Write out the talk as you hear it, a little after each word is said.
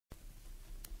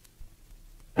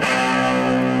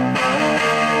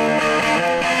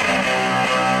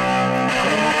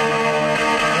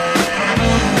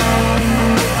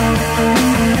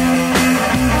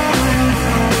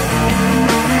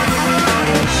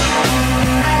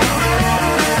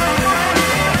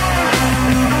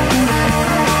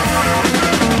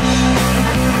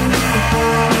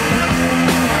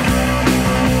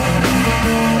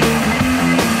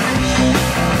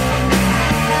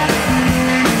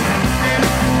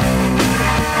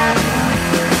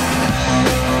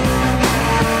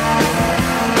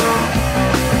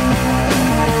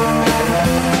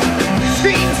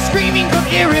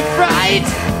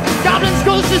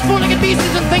just falling in pieces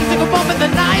and things that go bump in the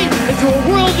night. Into a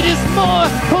world that is more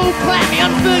cold, clammy,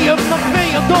 unfamiliar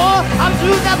door. I'm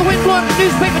smooth out the wind, blowing the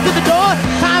newspaper to the door.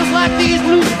 Times like these,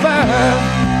 Lucifer,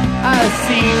 I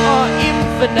see are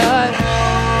infinite.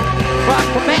 By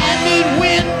commanded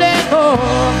wind and more.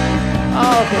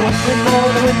 Oh, the wind and more,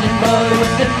 the wind and more, the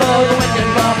wind and more, the wind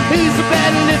and more. Who's a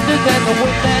better lifter than the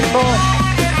wind and more?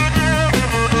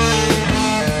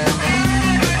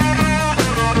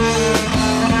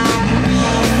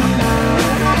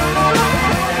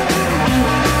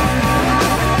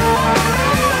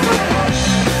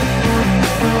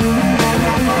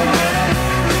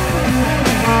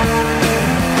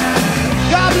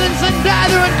 Goblins and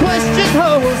dither and question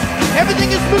hoes.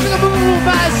 Everything is moving and moved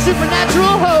by a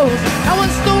supernatural hose. How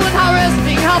unstolen, how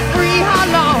resting, how free, how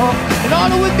long. And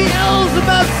all would be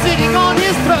Elzebub sitting on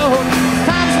his throne.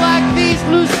 Times like these,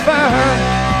 Lucifer,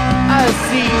 I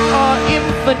see are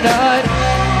infinite.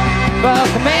 By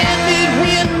commanded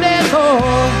wind and more.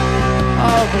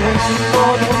 Oh, the wind and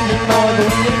more, the wind and more, the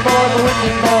wind and more, the wind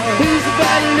and more. Who's a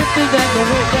better lifter than the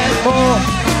wind and more?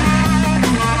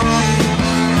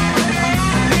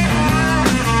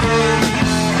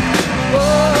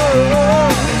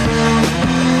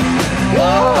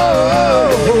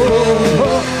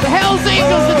 The Hells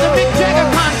Angels at the Mick Jagger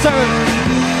concert,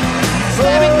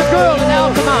 slamming the girl in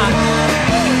Altamont.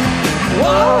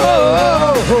 Whoa,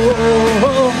 whoa,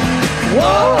 whoa,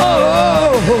 whoa,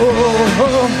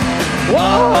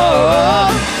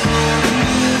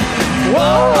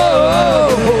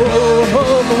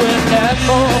 the wind and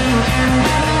more.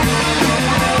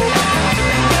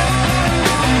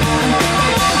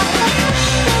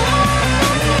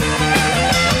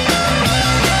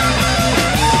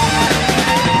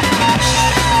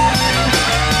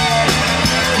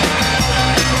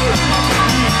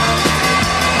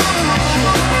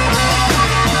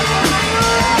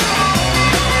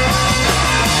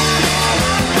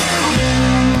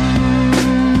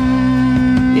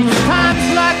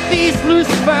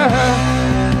 Lucifer,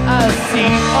 I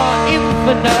see are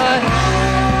infinite.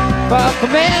 By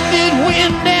commanded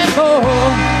wind and more.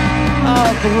 Oh,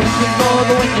 the wind and more,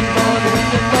 the wind and more, the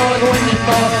wind and more, the wind and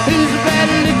more. Who's a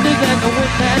better lifter than the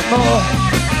wind and more?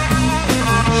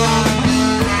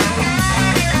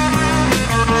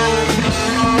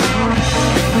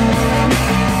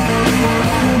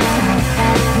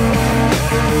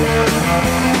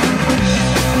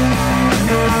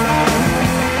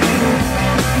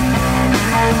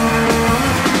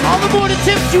 All the more to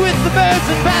tempt you with the birds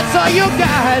and bats are your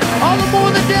guide. All the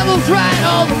more the devil's right,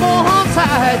 all the more haunts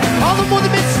hide. All the more the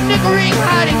bit snickering,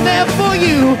 hiding there for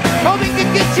you. Hoping to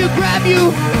get you, grab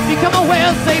you, become a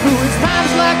whale, say boo. It's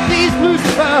times like these,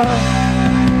 Lucifer,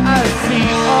 I see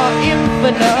are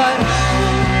infinite.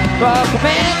 By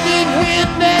commanded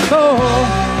wind and more.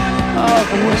 Oh,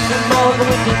 the wind and more, the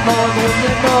wind and more, the wind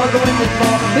and more, the wind and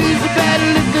more. Who's a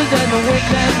better lifter than the wind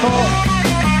and more?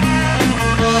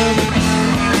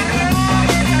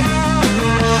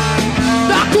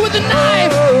 Doctor with a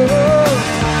knife.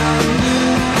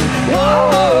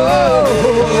 Whoa, whoa,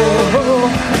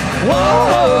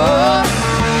 whoa,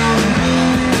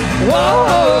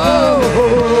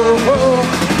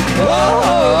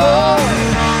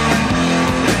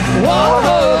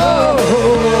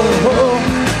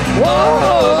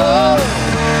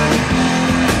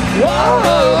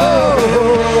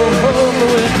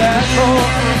 with that more.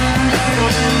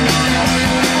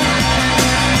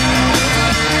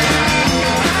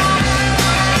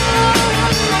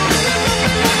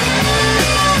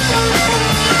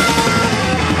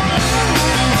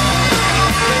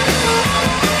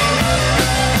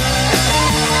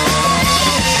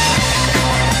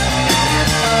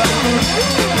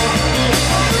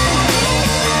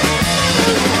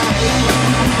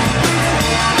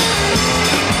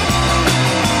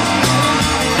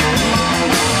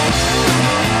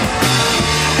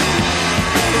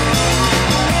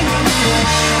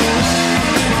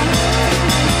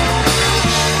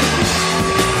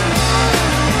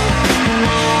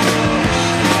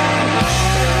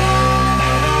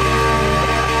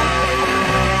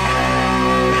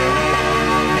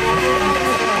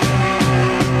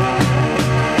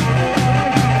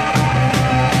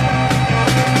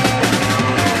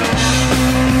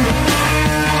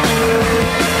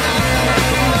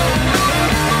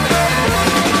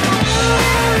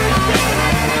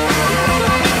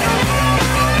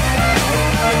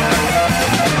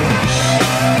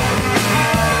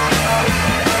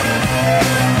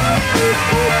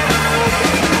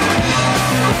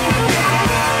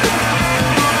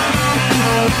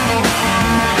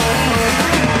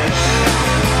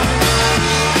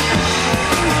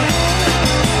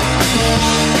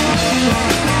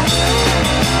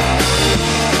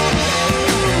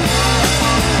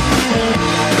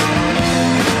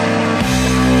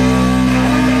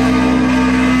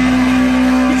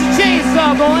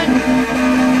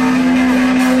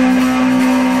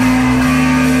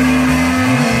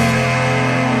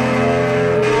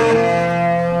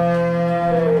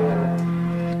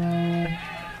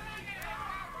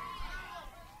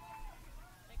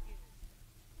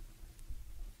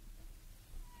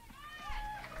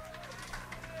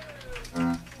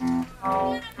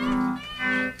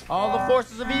 All the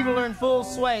forces of evil are in full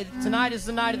sway. Tonight is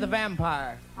the night of the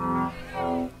vampire.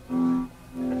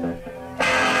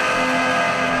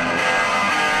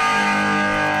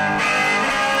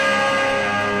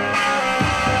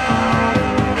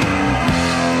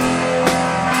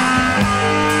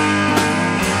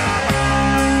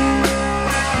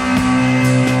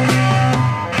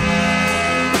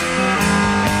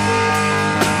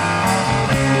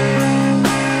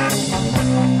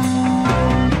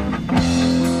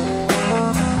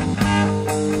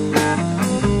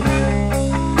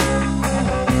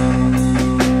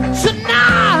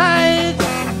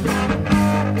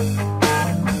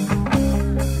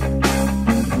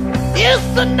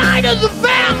 The night of the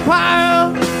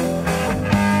vampire.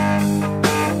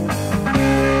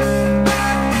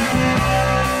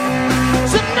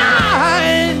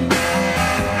 Tonight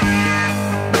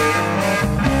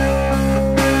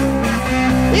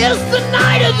is the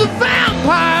night of the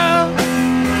vampire.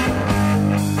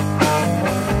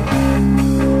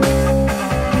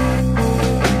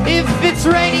 If it's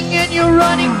raining and you're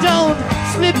running, don't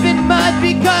slip in mud,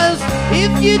 because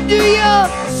if you do, you'll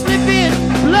slip in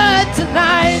blood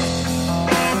tonight.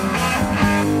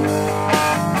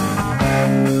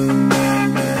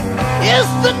 It's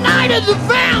the night of the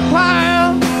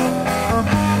vampire.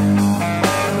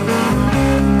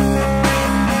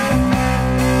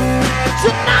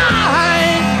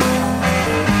 Tonight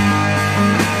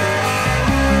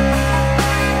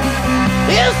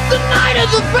is the night of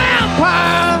the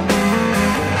vampire.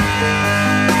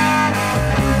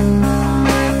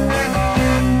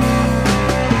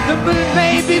 The moon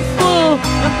may be full,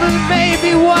 the moon may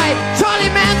be white.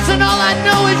 Charlie Manson, all I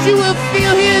know is you will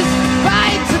feel his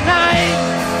bite tonight.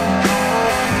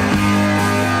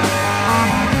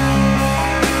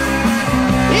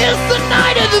 It's the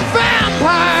night of the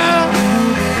vampire.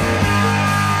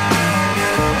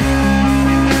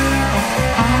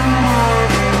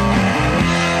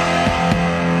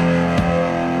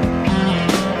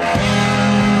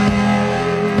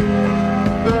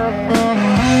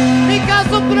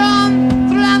 From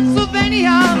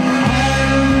Transylvania,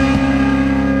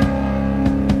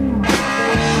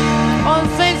 on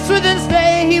St. Swithin's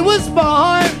Day he was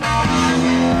born.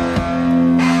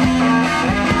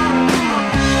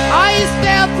 I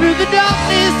stared through the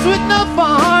darkness with no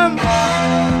farm.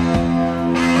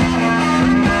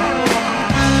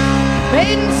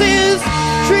 Maidens is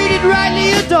treated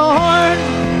rightly adorned.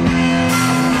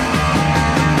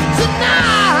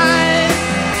 Tonight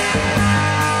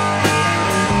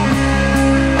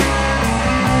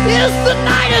is the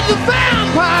night of the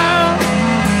vampire.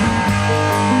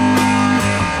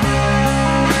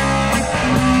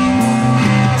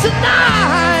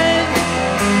 Tonight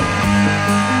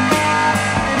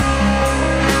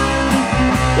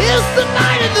is the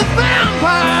night of the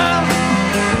vampire.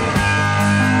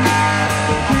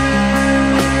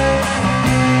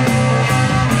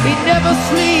 He never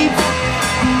sleeps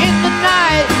in the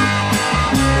night,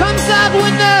 comes out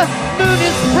when the moon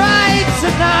is bright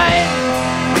tonight.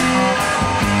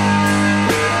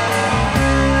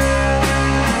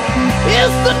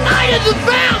 It's the night of the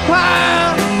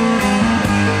vampire.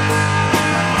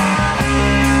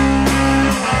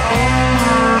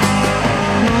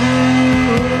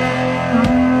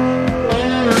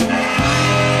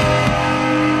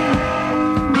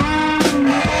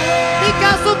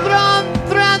 Picasso from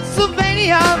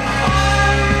Transylvania,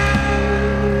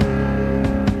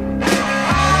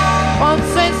 on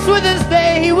St. Swithin's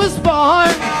Day he was born.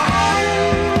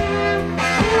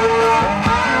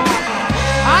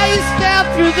 I stared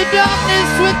through the darkness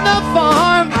with no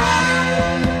farm.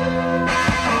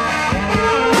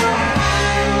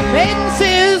 Maidens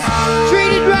is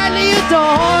treated rightly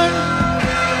adorned.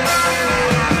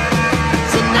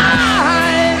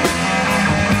 Tonight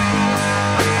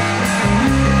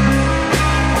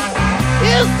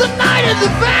is the night of the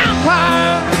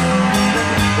vampire.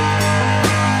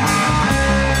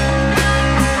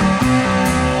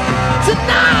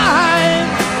 Tonight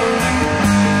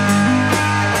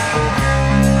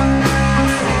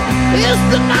is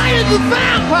the night of the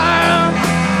vampire.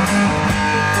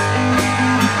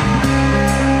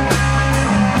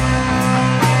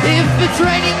 If it's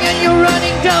raining and you're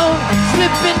running, don't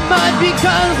slip in mud,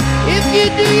 because if you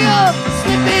do, you'll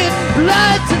slip in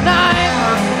blood tonight.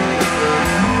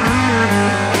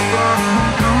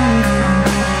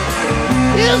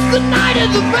 It's the night of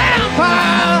the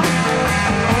vampire.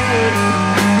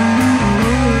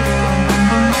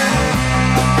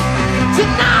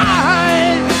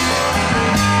 Tonight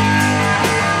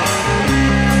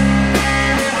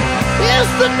is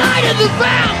the night of the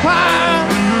vampire.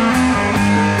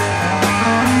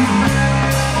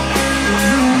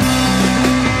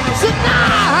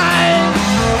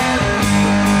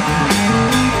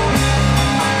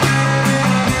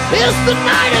 the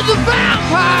night of the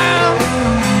vampire.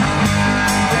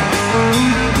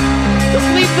 Just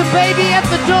leave the baby at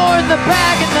the door in the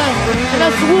bag, and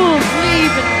us wolves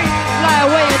leave and fly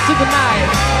away into the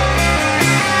night.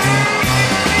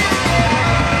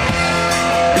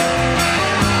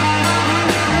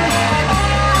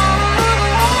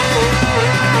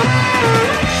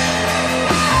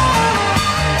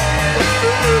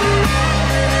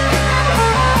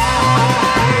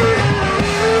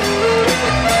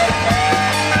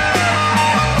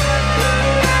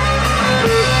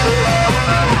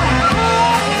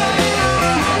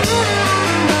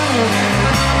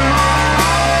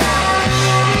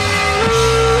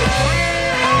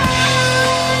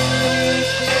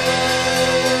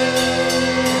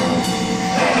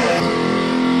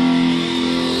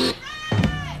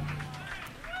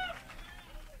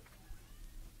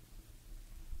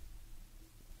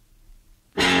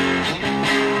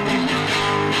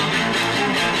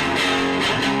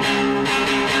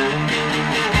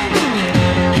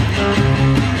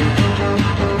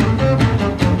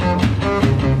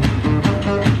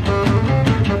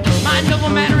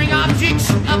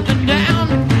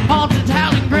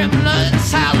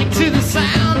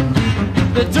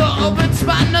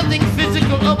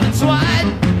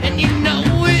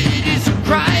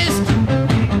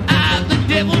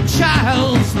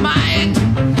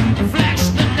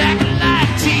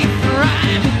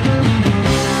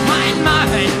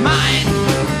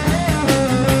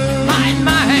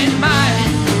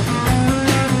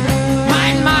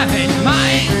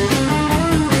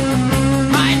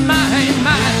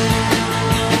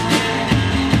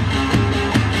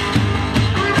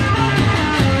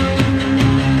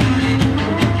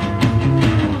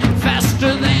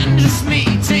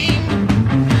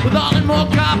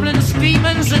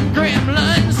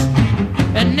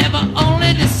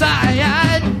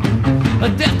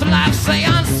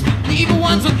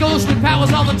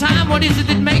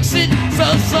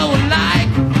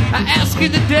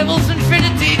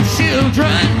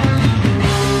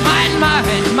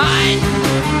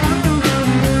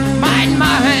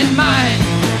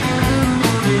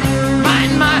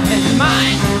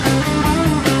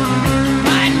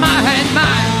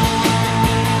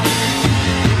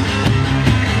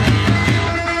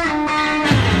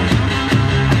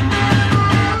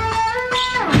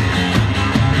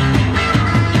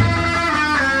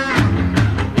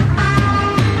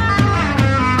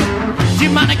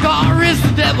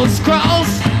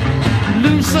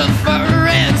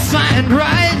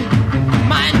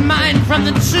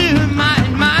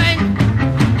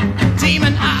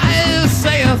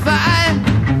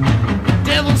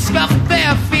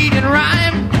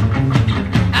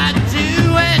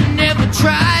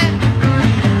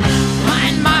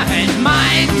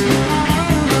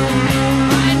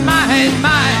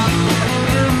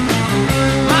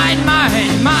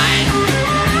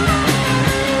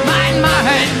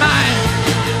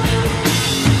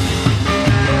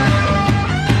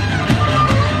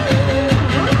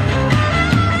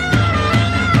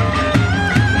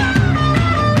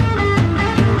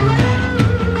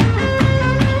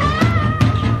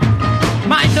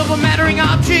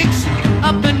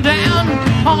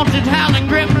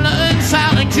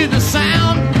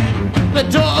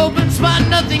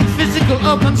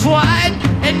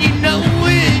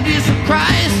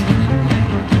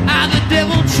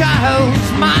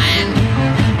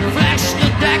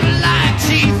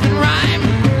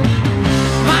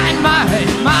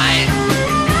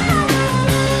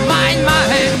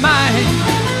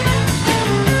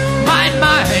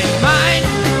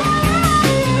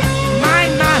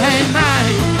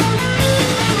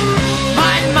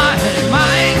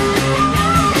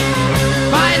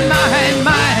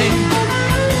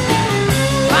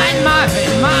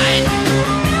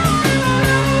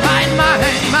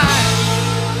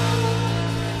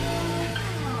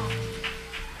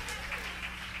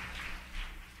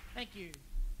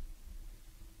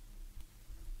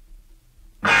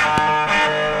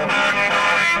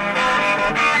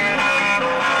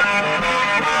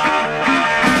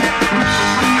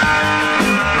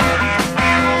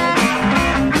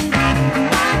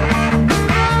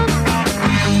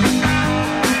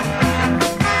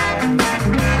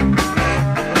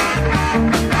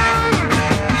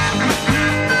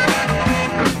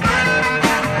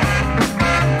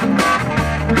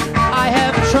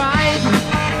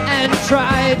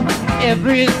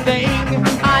 everything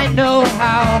I know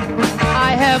how.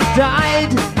 I have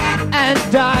died and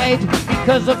died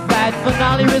because of that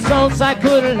finale results I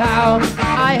could allow.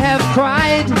 I have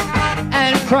cried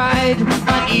and cried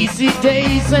on easy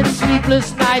days and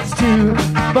sleepless nights too.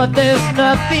 But there's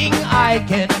nothing I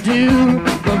can do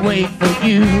but wait for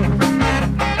you.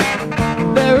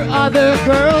 There are other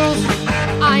girls,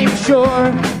 I'm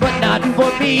sure, but not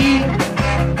for me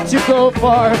to go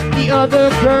for. The other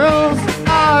girls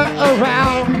are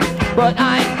around, but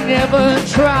I never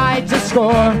tried to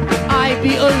score. I'd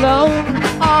be alone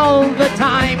all the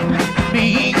time,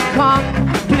 being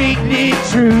completely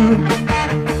true.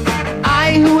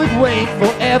 I would wait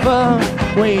forever,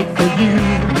 wait for you.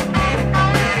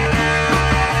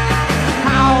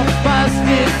 How must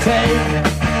it take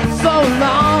so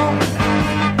long?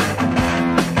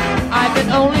 I can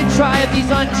only try at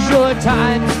these unsure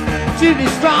times to be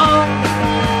strong,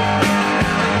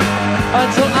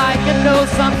 until I can know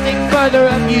something further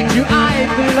of you. To I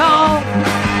belong.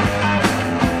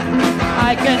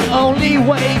 I can only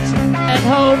wait and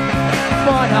hope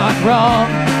for not wrong.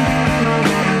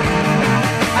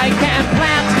 I can't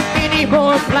plant any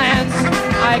more plants,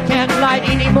 I can't light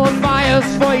any more fires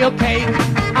for your cake.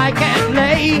 I can't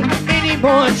lay any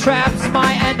more traps,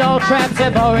 my and all traps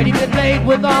have already been laid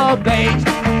with all bait.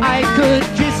 I could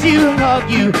kiss you, hug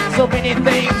you, so many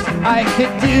things I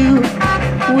could do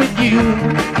with you,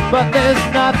 but there's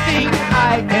nothing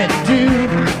I can do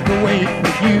to wait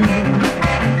for you.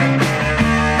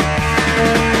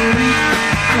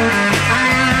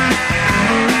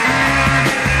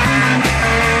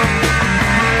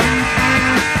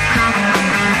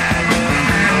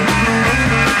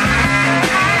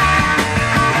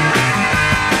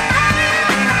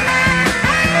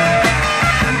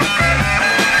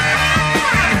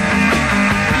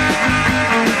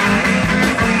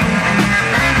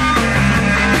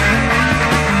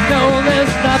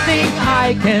 Nothing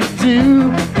I can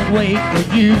do but wait for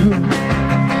you.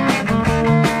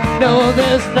 No,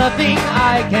 there's nothing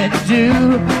I can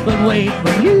do but wait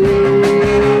for you.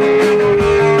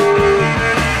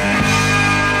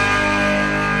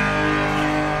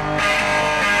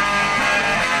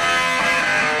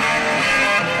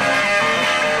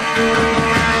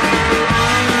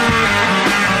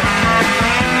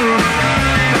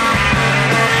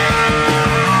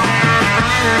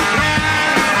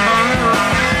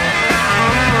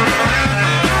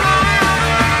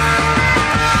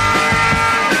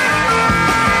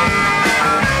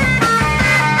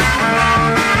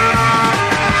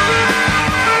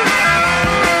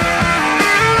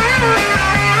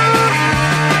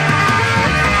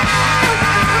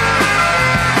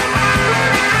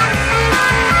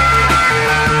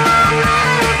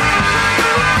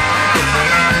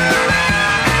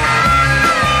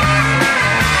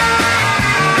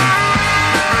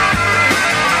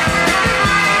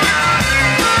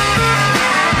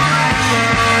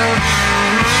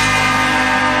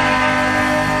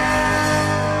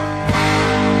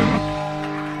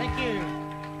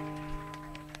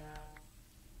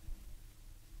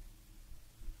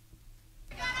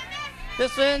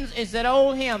 This one is that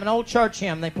old hymn, an old church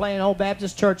hymn. They play in old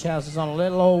Baptist church houses on a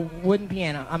little old wooden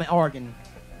piano. I mean organ.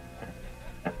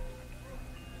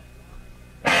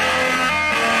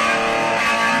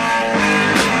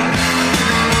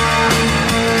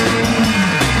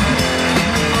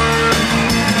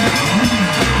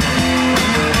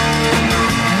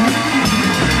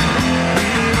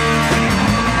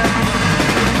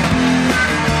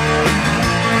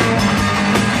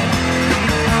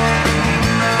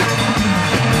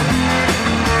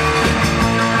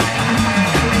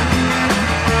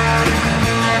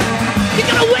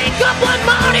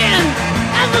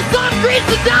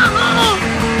 The dawn.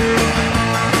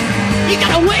 You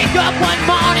gotta wake up one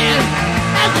morning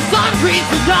as the sun greets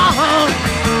the dawn.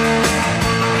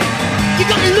 You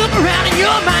gotta look around in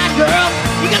your mind, girl.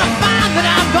 You gotta find that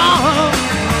I'm gone.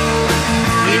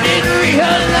 You didn't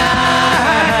realize.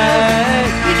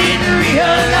 You didn't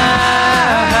realize.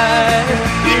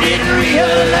 You didn't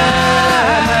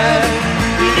realize.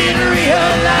 You didn't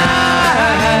realize.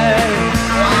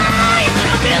 Why you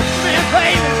gonna miss me,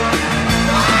 baby?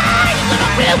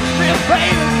 Miss me,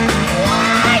 baby.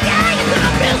 Why, yeah, you're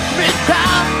gonna miss me,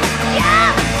 child. Yeah,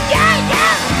 yeah,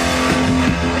 yeah.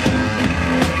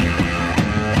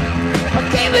 I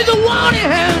gave you the warning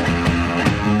hand,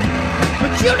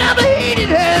 but you never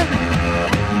heeded it.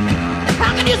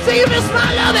 How can you say you miss my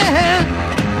loving hand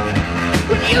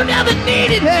when you never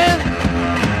needed it?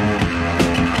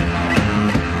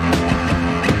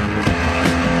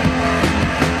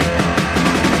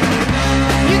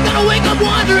 You're gonna wake up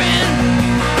wondering,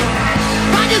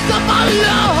 yourself all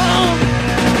alone.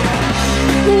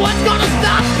 What's gonna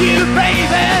stop you,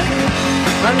 baby?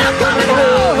 I'm not coming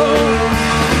home.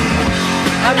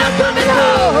 I'm not coming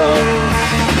home.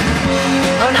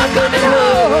 I'm not coming home.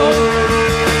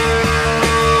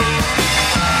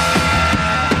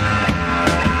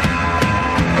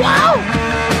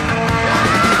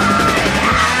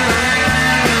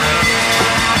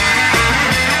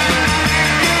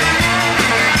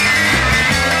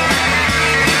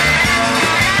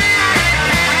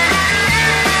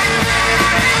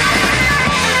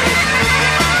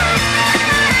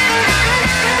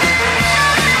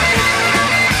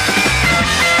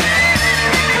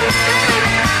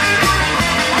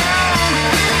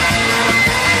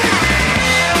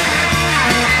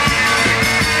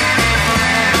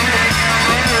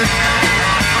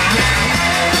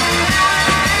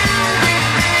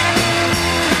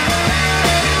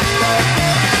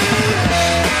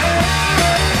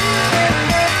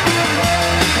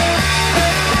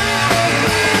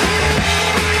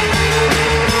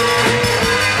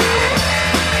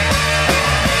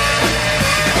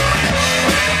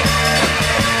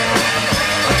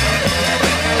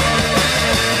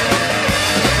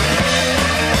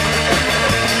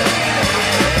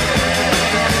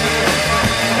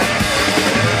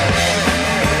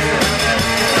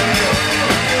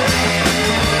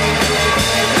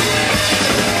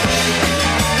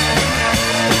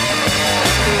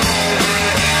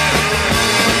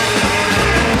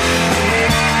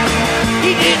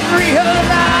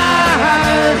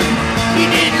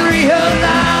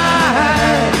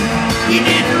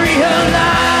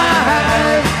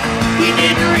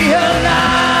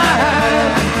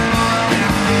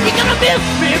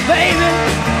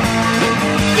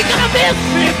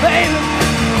 miss me, baby.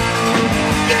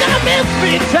 You're gonna miss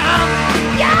me, Tom.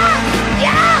 Yeah,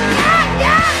 yeah, yeah,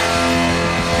 yeah.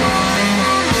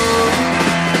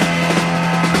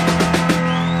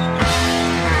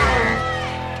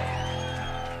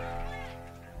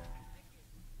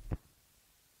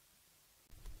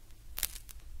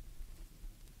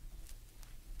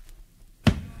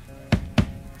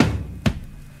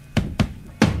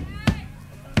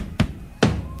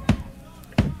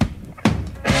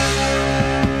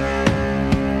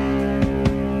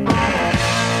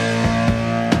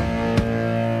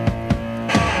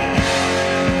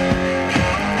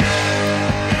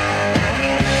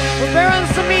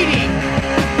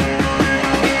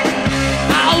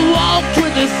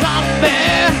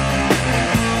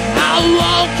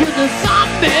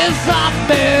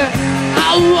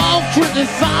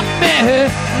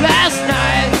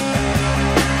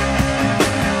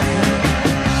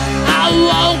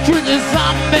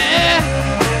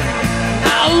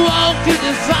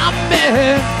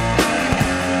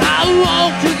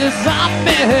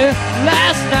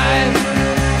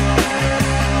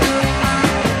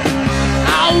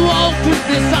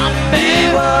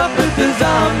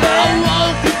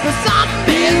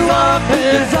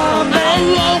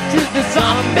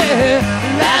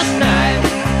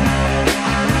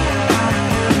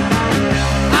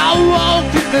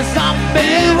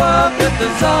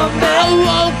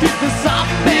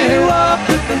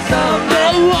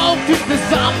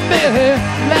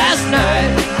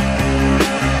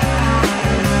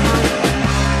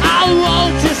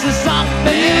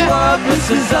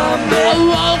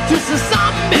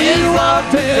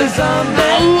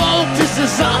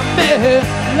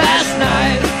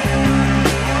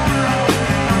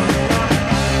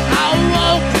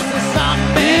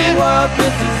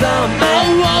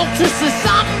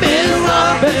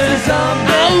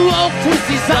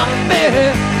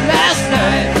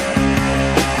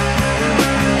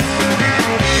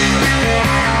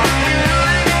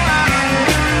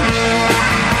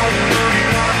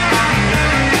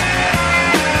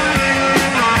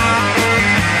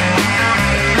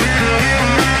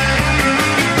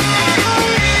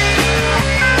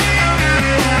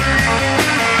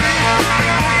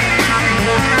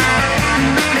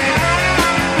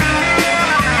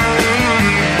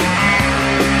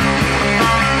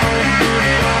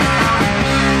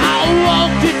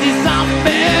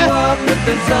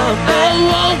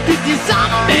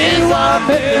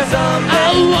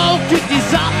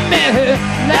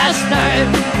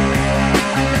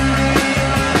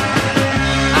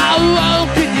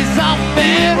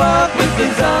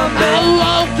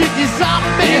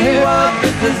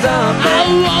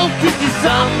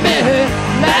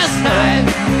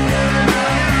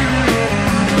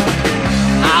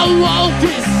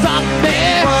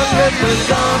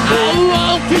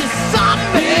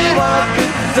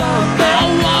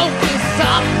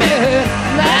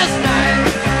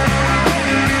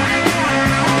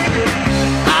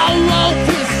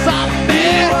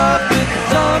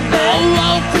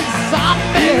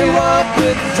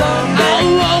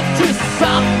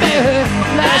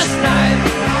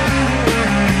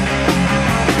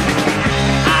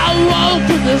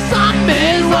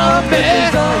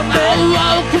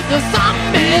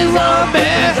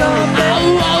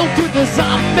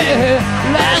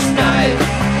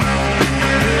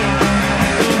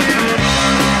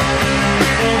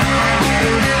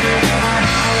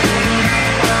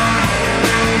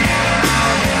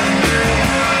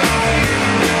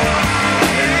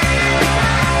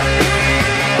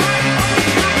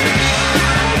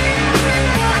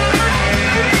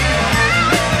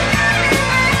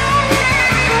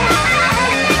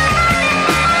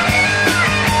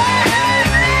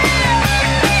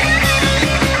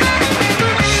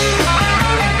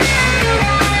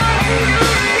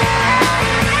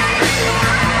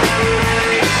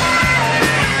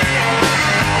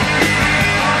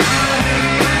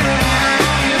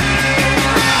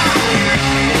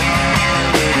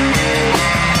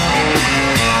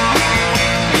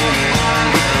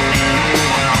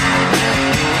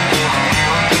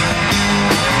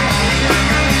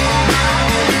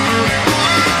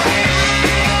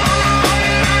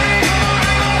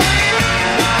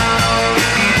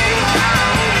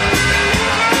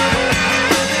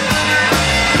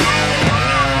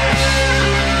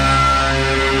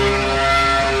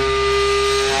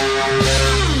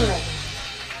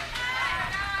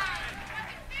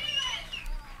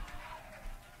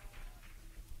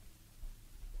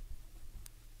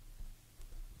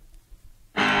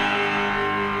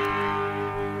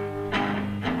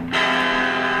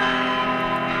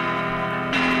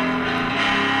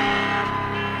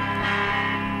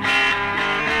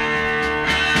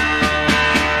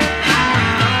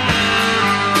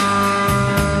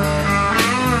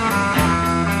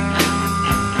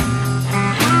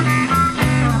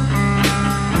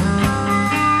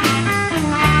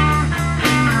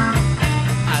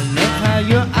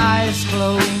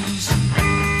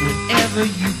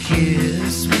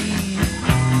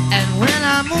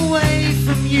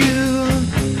 from you.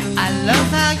 I love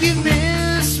how you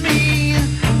miss me.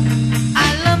 I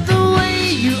love the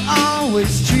way you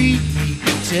always treat me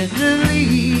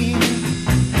tenderly.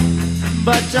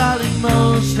 But darling,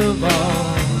 most of all,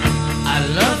 I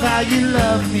love how you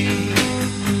love me.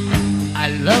 I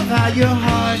love how your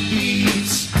heart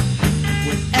beats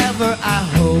whenever I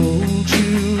hold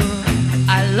you.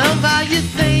 I love how you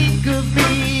think of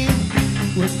me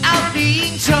without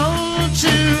being told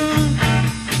to.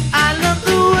 I love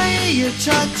the way your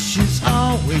touch is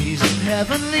always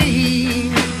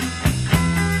heavenly.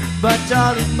 But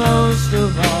darling, most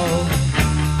of all,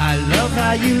 I love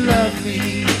how you love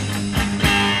me.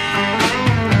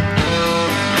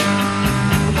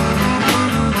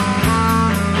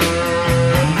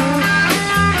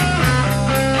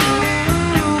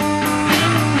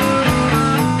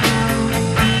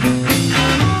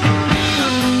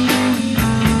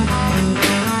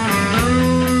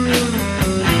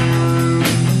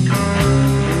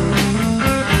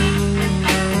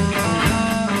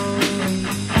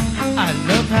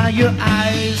 Your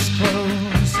eyes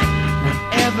close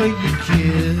whenever you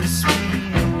kiss me.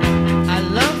 I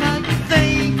love how you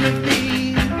think of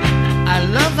me. I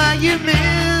love how you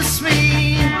miss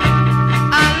me.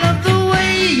 I love the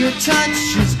way your touch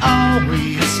is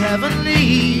always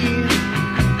heavenly.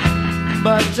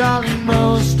 But darling,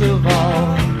 most of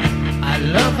all, I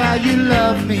love how you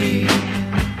love me.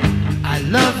 I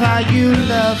love how you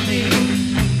love me.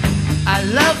 I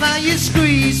love how you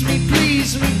squeeze me,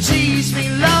 please me, tease me,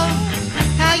 love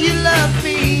how you love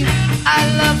me. I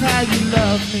love how you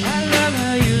love me. I love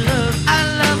how you love me. I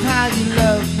love how you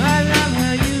love me. I love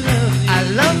how you love me. I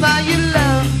love how you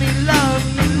love me, love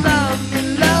me, love me,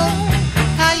 love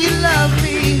how you love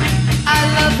me. I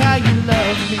love how you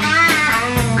love me.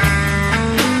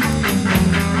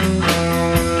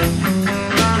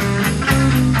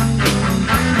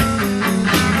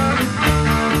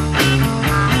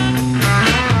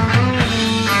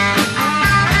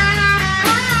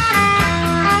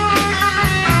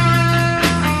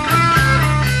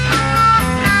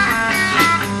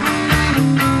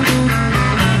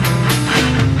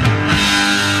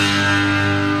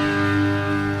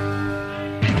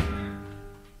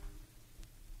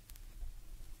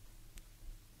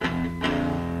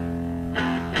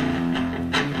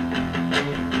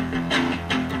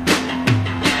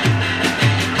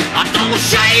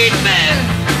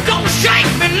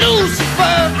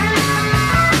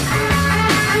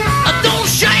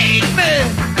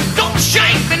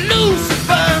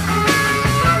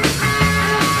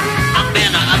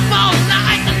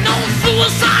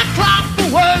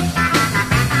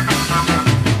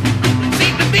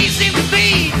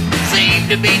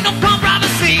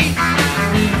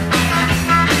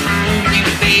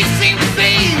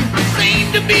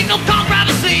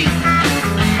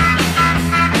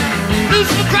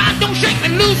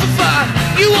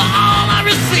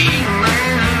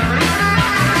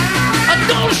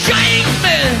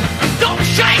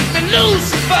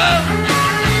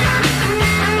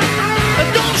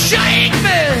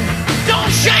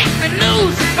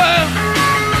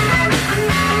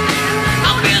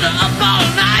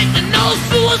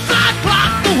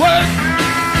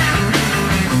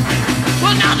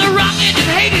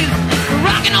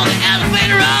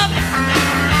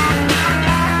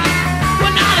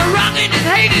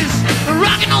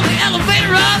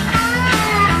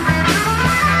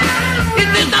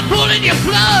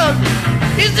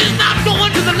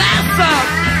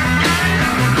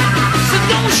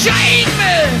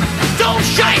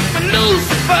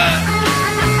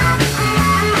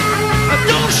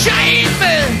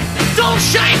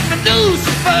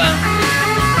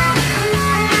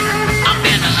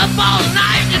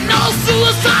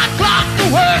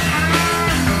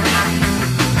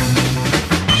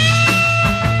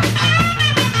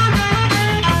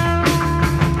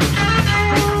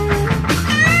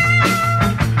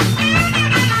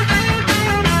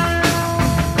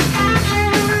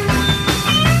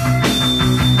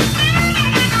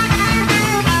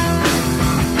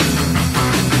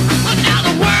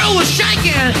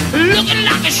 Looking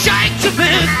like a shake to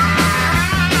me.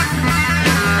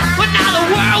 But now the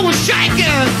world was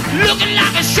shaking, looking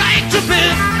like a shake to me.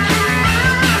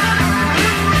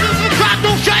 Lucifer,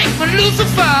 don't shake me,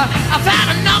 Lucifer. I've had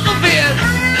enough of it.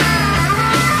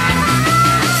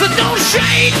 So don't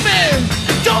shake me,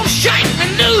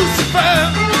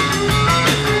 Lucifer.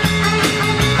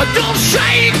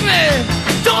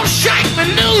 Don't shake me,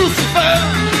 Lucifer.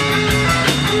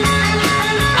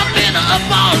 I've been up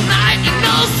all night and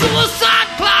no suicide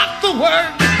clock to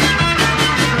work.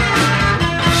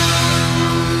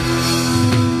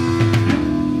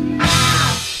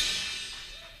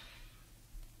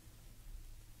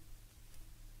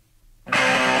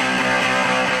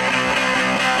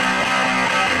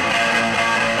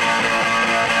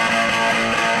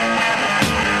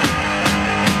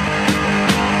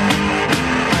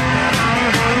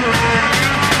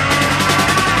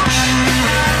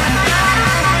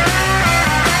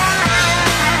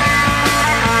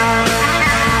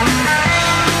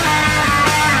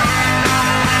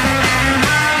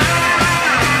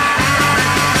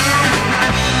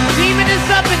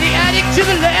 to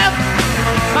the left.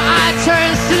 My eye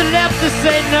turns to the left to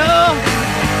say no.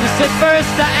 To say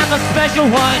first I am a special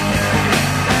one.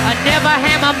 I never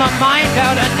hammer my mind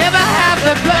out. I never have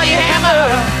the bloody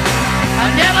hammer. I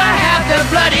never have the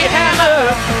bloody hammer.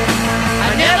 I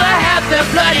never have the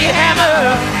bloody hammer.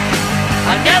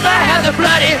 I never have the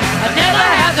bloody. I never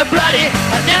have the bloody.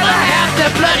 I never have the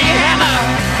bloody hammer.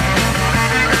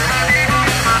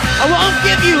 I won't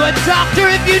give you a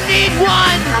doctor if you need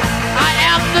one. I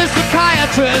am the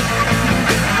psychiatrist.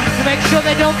 To make sure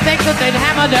they don't think that they'd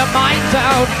hammer their minds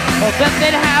out, or that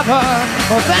they'd have a,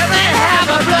 or that they'd have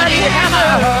a bloody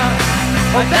hammer,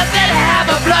 or that they'd have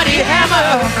a bloody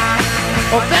hammer,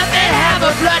 or that they'd have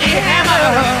a bloody hammer,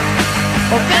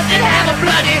 or that they'd have a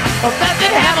bloody, or that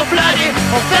they'd have a bloody,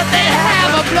 or that they'd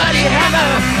have a bloody hammer.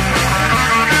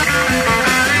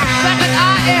 Second,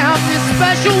 I am this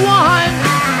special one.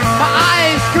 My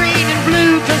eyes green and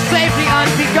blue, to safely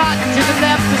unbegotten, to the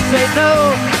left to say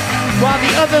no. While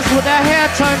the others with their hair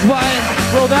turned white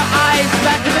roll their eyes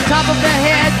back to the top of their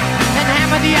head and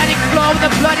hammer the attic floor with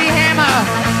a bloody hammer.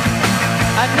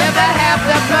 I never have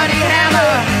the bloody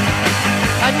hammer.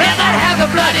 I never have the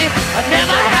bloody. I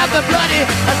never have the bloody.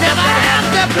 I never have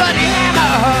the bloody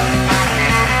hammer.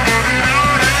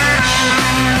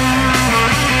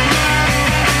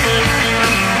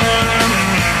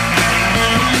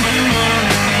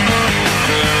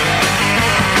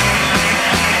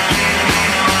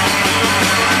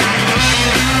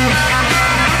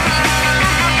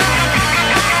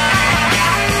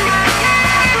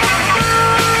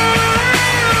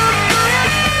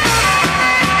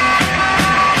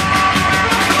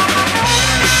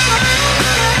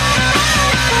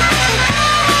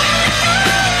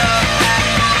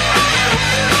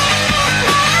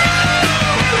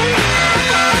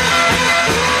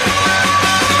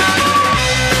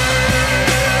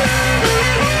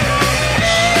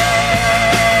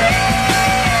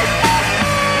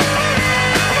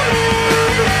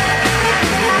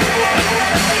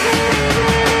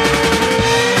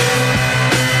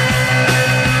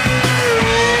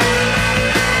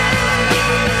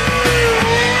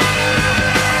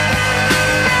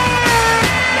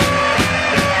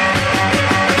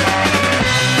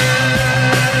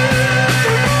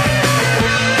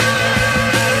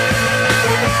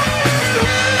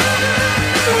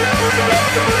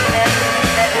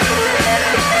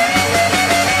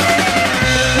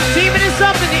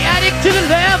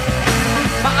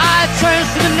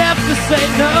 Say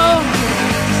no,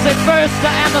 say first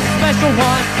I am a special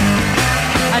one.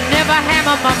 I never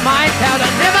hammer my mind out. I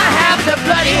never have the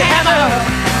bloody hammer.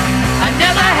 I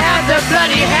never have the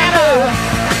bloody hammer.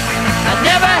 I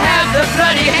never have the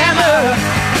bloody hammer.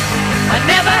 I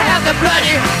never have the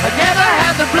bloody. I never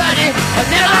have the bloody. I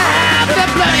never have the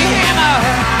bloody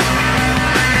hammer.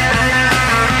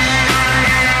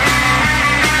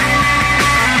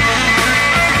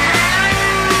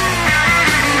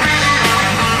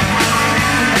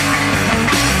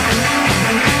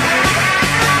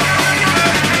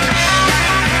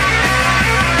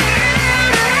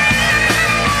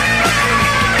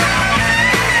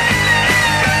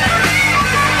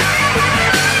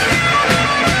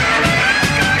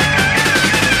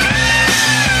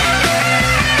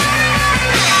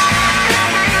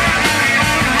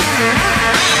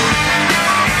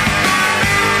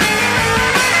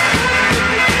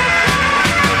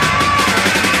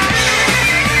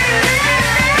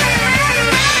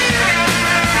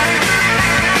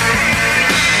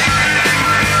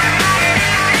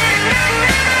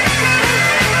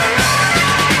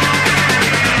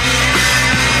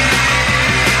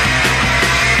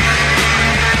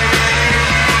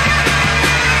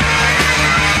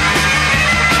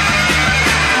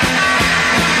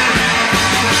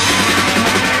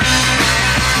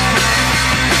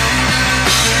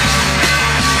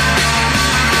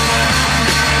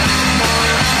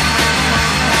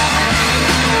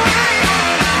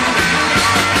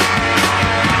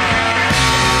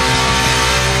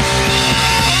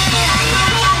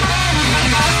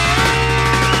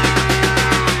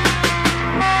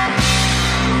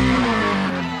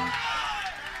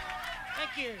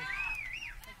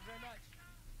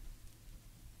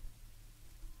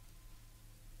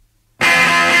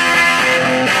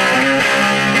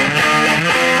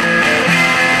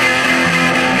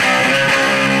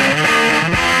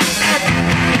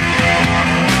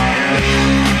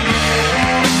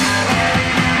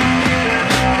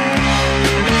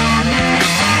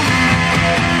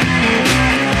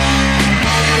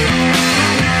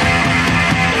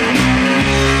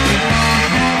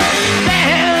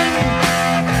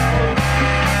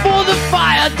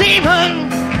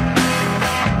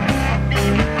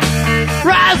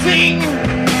 rising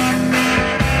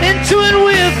into and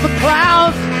with the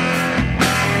clouds.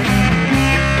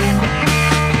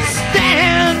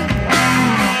 Stand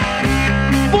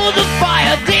for the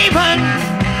fire demon.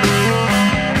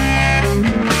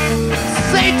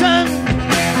 Satan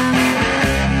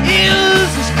is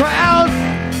his crowd.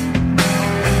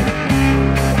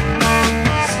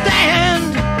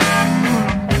 Stand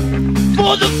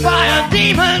for the fire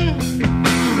demon.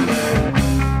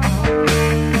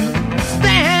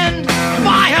 Stand,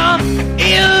 fire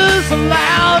is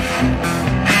allowed.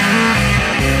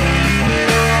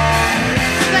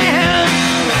 Stand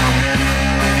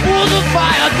for the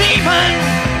fire demon.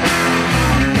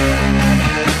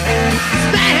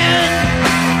 Stand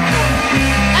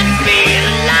and be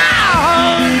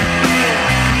loud.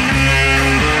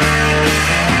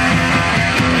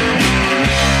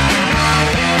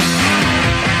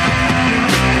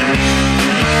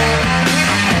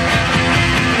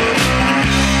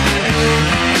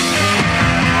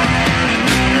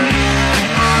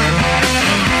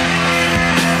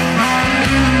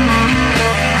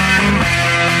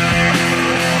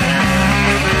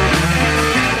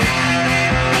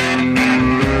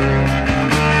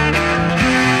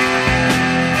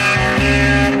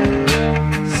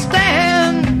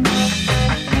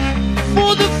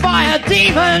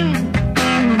 Demon,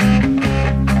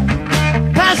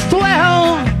 past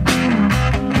 12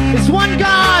 is one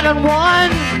God and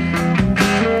one.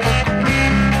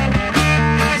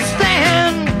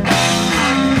 Stand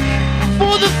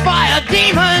for the fire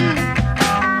demon.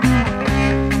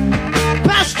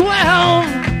 Past 12,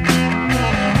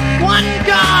 one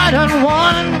God and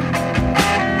one.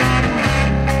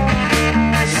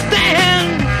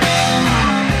 Stand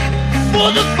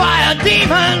for the fire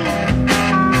demon.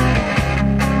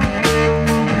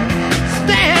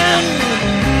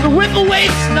 The whipper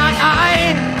waits, not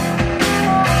I.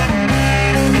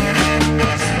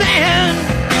 Stand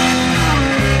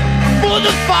for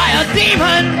the fire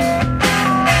demon.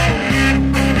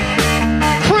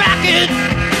 Crack it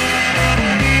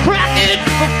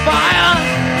for fire.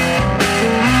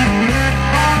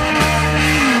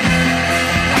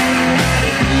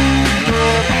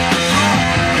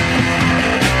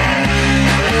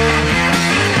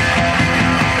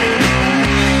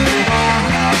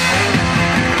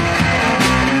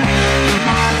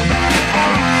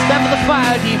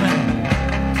 Fire demon.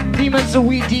 Demon's a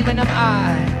wee demon am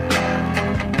I.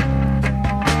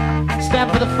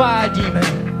 Stand for the fire demon.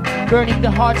 Burning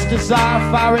the heart's desire,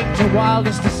 firing to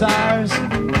wildest desires.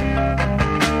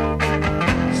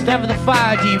 Stand for the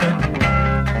fire demon.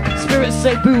 Spirits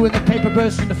say boo and the paper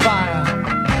bursts into fire.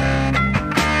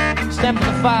 Stand for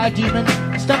the fire demon.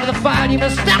 Stand for the fire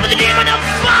demon. Stand for the demon of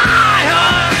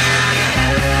fire.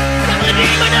 Stand for the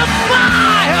demon of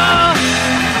fire.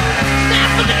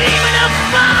 Stand for the demon of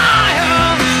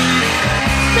fire.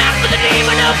 Stand for the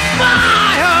demon of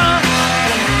fire.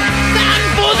 Stand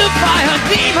for the fire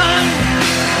demon.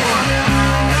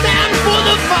 Stand for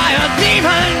the fire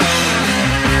demon.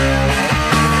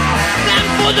 Stand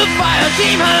for the fire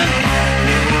demon.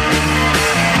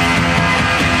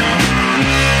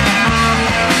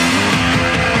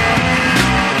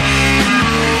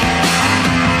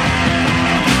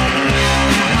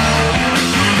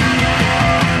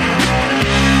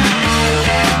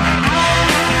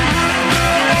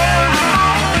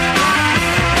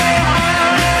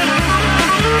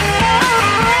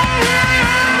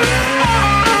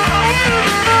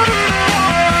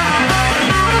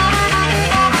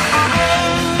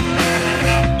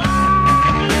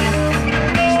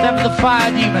 The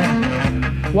fire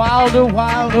demon, wilder,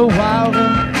 wilder, wilder,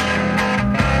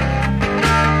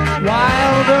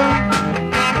 wilder.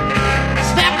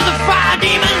 Stand for the fire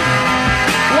demon,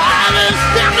 wilder.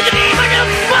 Stand for the demon of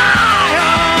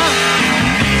fire.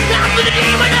 Stand for the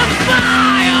demon of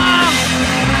fire.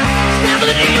 Stand for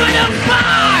the demon of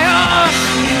fire.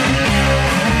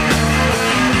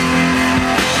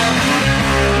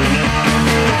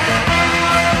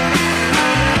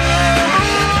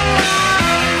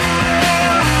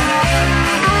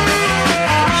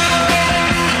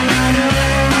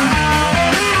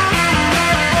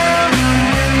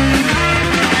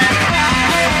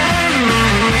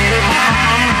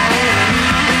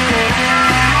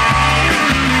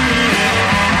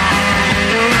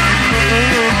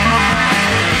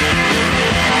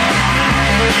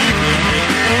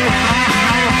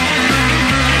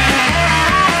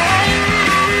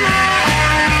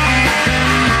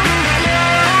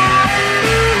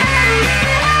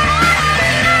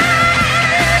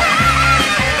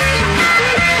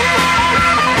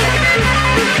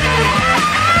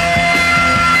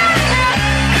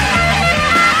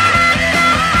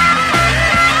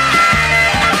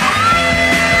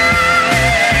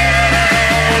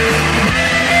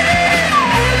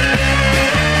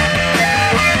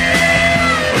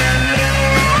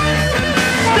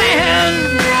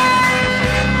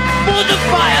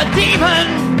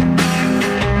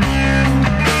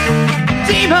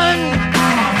 demon,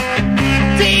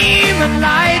 demon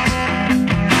light.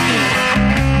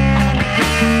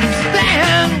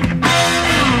 Stand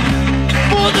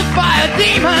for the fire,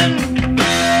 demon.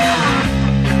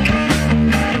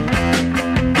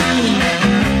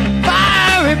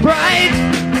 Fiery bright.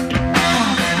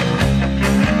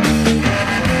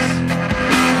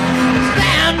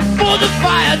 Stand for the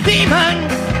fire, demon.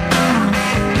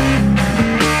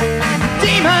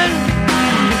 Demon,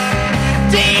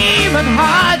 demon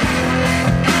heart.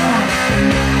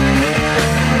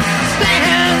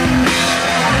 Stand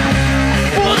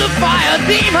for the fire,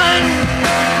 demon.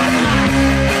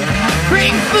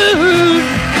 Bring food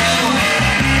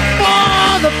for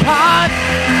the pot.